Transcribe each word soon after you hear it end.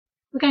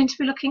we're going to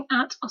be looking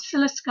at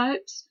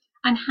oscilloscopes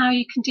and how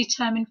you can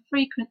determine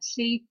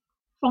frequency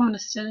from an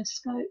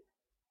oscilloscope.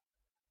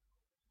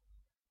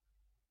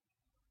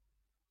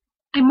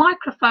 A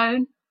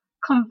microphone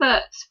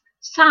converts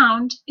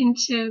sound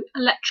into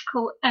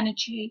electrical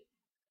energy.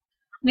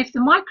 And if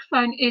the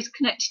microphone is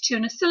connected to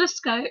an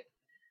oscilloscope,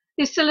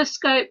 the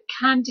oscilloscope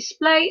can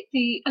display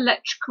the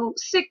electrical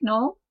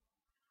signal,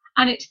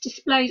 and it's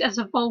displayed as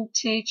a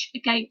voltage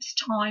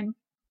against time.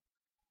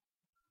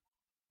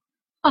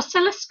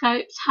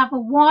 Oscilloscopes have a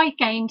Y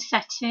gain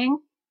setting,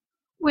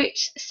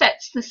 which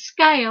sets the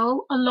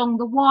scale along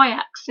the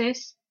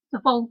Y-axis, the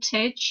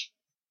voltage,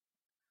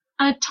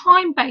 and a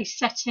time-based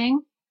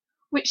setting,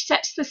 which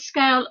sets the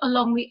scale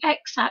along the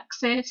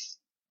X-axis,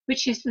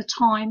 which is the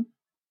time.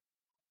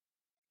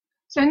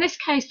 So in this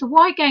case, the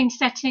Y gain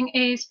setting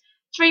is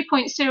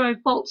 3.0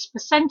 volts per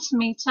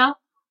centimetre,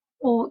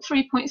 or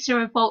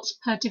 3.0 volts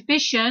per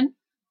division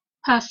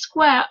per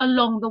square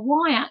along the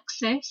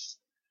Y-axis.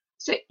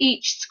 So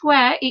each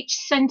square, each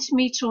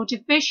centimetre or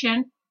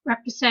division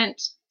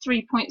represents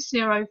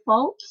 3.0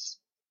 volts.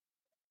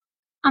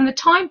 And the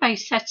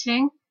time-based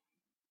setting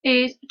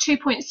is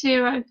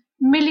 2.0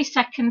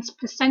 milliseconds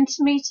per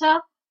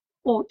centimetre,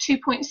 or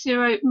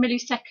 2.0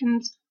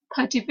 milliseconds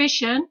per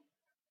division,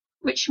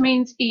 which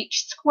means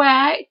each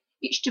square,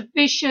 each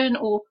division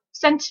or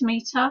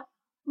centimetre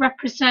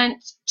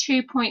represents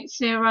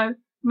 2.0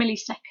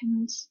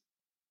 milliseconds.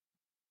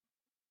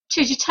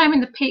 To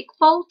determine the peak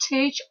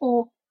voltage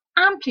or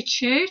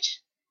amplitude,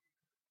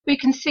 we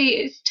can see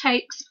it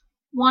takes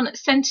 1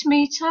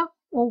 centimetre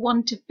or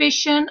 1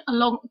 division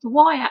along the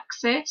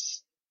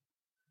Y-axis.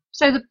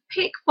 So the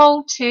peak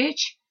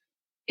voltage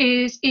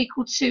is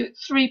equal to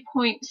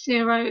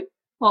 3.0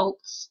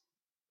 volts.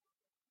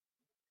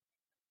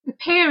 The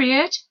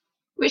period,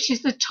 which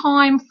is the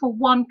time for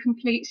one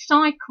complete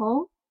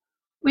cycle,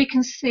 we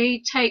can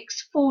see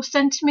takes 4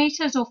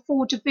 centimetres or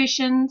 4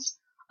 divisions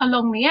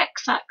along the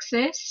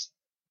X-axis,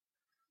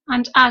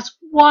 and as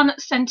 1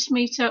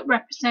 centimetre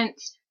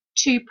represents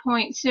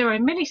 2.0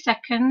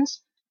 milliseconds,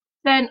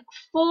 then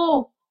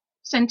 4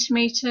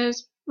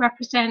 centimetres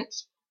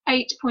represents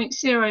 8.0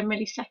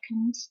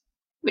 milliseconds,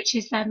 which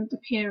is then the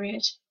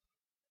period.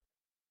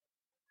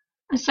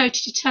 And so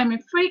to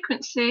determine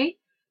frequency,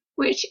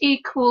 which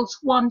equals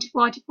 1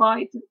 divided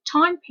by the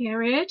time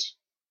period,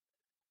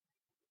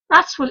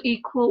 that will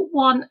equal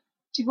 1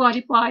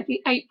 divided by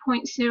the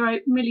 8.0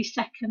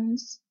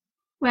 milliseconds,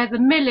 where the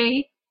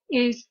milli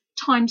is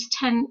times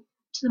 10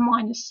 to the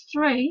minus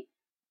 3,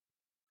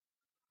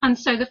 and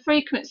so the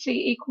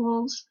frequency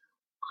equals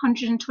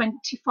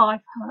 125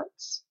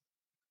 Hertz.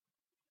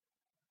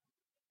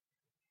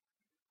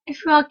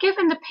 If we are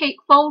given the peak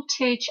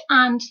voltage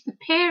and the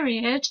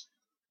period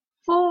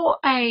for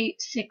a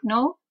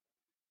signal,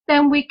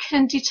 then we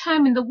can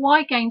determine the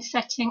Y gain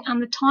setting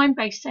and the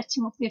time-based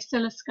setting of the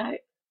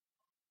oscilloscope.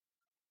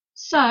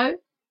 So,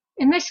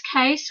 in this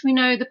case, we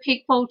know the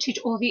peak voltage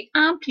or the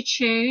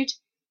amplitude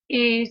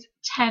is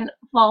 10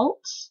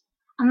 volts,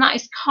 and that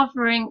is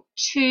covering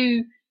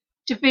 2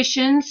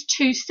 divisions,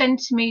 2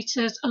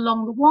 centimetres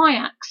along the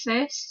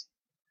Y-axis.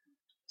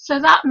 So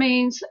that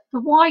means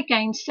the Y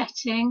gain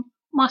setting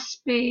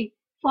must be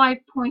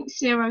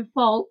 5.0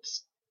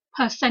 volts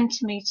per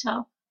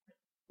centimetre,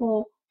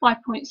 or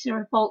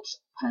 5.0 volts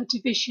per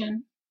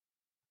division.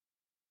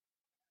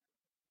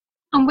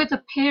 And with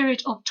a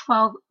period of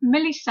 12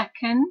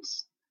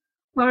 milliseconds,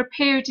 where a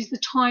period is the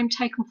time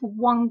taken for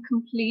one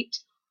complete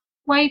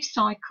wave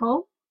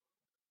cycle,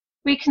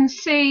 we can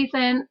see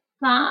then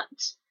that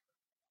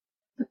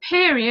the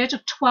period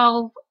of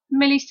 12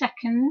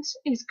 milliseconds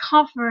is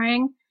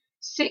covering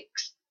 6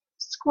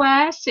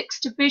 squares, 6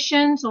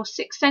 divisions or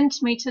 6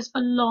 centimetres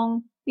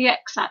along the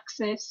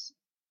X-axis.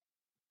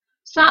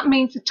 So that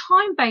means the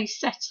time-based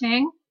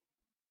setting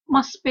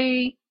must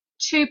be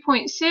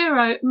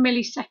 2.0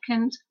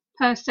 milliseconds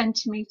per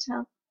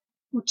centimetre,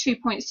 or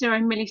 2.0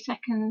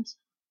 milliseconds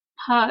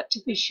per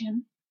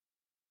division.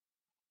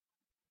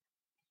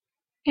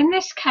 In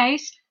this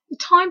case, the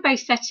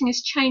time-based setting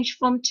is changed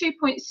from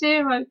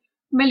 2.0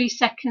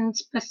 milliseconds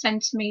per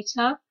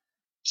centimetre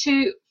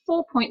to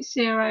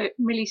 4.0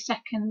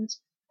 milliseconds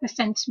per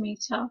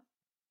centimetre.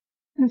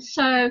 And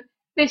so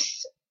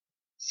this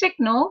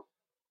signal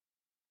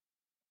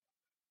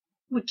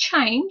would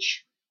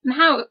change, and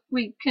how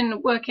we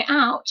can work it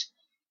out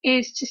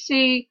is to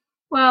see,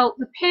 well,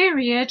 the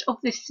period of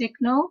this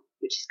signal,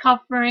 which is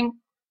covering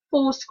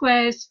 4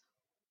 squares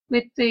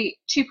with the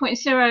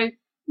 2.0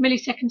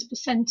 milliseconds per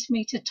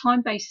centimetre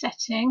time-based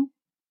setting.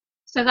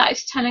 So that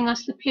is telling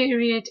us the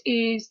period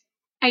is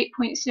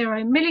 8.0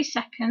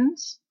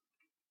 milliseconds.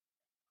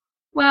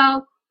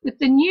 Well, with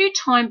the new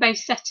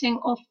time-based setting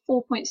of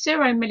 4.0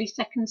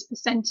 milliseconds per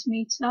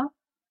centimetre,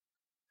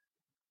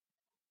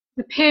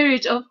 the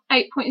period of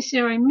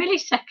 8.0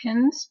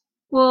 milliseconds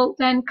will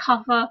then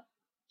cover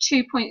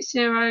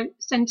 2.0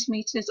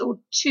 centimetres or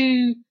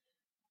 2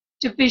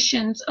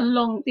 divisions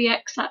along the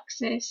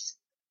X-axis.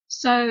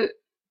 So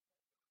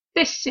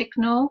this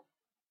signal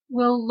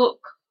will look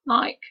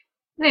like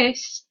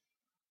this.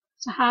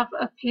 to have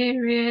a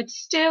period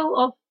still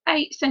of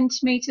 8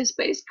 centimetres,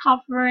 but it's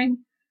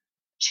covering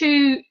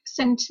 2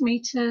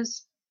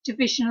 centimetres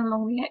division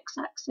along the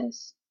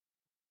x-axis.